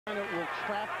Will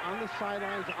trap on the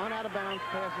sidelines, on out-of-bounds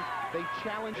passes. They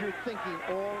challenge your thinking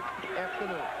all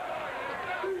afternoon.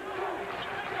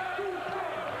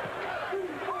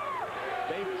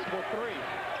 Davis for three.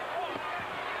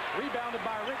 Rebounded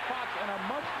by Rick Fox, and a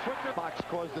much quicker. Fox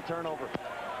caused the turnover.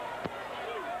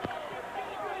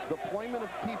 Deployment of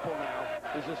people now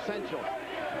is essential.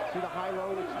 See the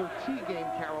high-low? It's their T game,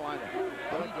 Carolina.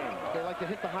 They like to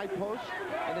hit the high post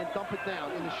and then dump it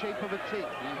down in the shape of a T.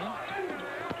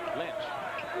 Lynch.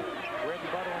 Bread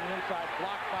and butter on the inside,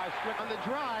 blocked by Strick. On the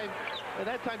drive, at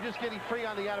that time just getting free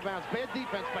on the out-of-bounds. Bad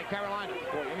defense by Carolina.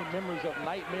 Boy, any memories of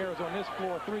nightmares on this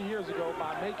floor 3 years ago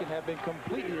by Macon have been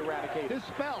completely eradicated. His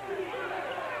spell.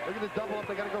 They're going to double up.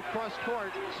 They got to go cross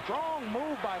court. Strong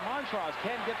move by Montrose.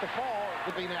 Can't get the fall.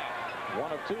 To be now.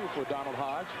 1 of 2 for Donald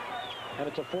Hodge. And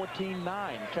it's a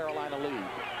 14-9 Carolina lead.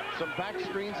 Some back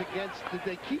screens against.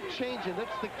 They keep changing.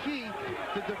 That's the key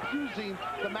to diffusing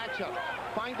the matchup.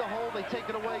 Find the hole. They take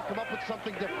it away. Come up with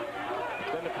something different.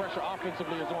 Then the pressure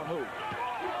offensively is on who?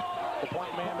 The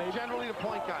point man, maybe? Generally the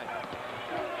point guy.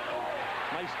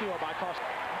 Nice steal by Costa.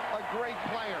 A great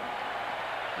player.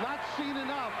 Not seen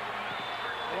enough.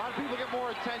 A lot of people get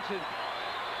more attention.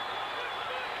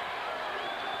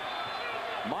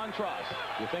 Montrose.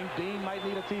 You think Dean might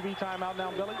need a TV timeout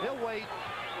now, Billy? He'll wait.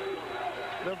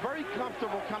 They're very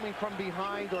comfortable coming from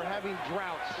behind or having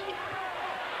droughts.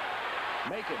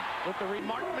 Macon with the read.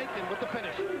 Mark Macon with the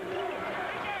finish.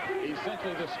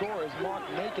 Essentially the score is Mark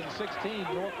Macon 16,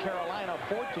 North Carolina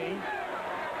 14.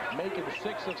 Macon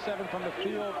 6 of 7 from the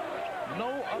field.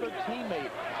 No other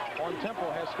teammate on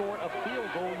Temple has scored a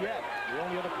field goal yet. The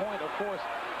only other point, of course,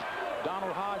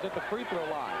 Donald Hodge at the free throw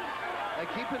line. And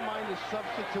keep in mind the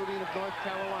substituting of North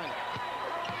Carolina.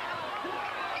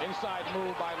 Inside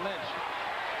move by Lynch.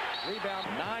 Rebound,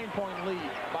 9-point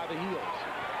lead by the Heels.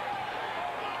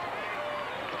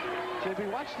 So if you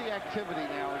watch the activity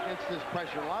now against this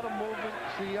pressure, a lot of movement.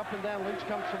 See up and down. Lynch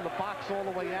comes from the box all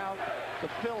the way out. To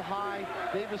Phil high.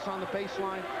 Davis on the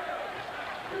baseline.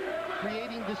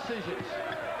 Creating decisions.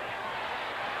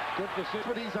 Good decision. That's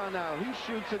what he's on now. He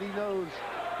shoots it. He knows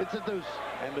it's a deuce.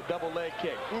 And the double leg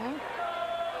kick. Old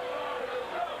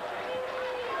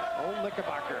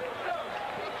Knickerbocker.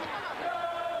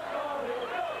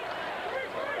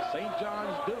 St.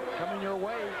 John's Duke coming your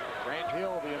way. Grant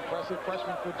Hill, the impressive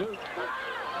freshman for Duke.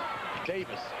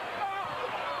 Davis.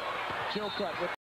 Chilcutt with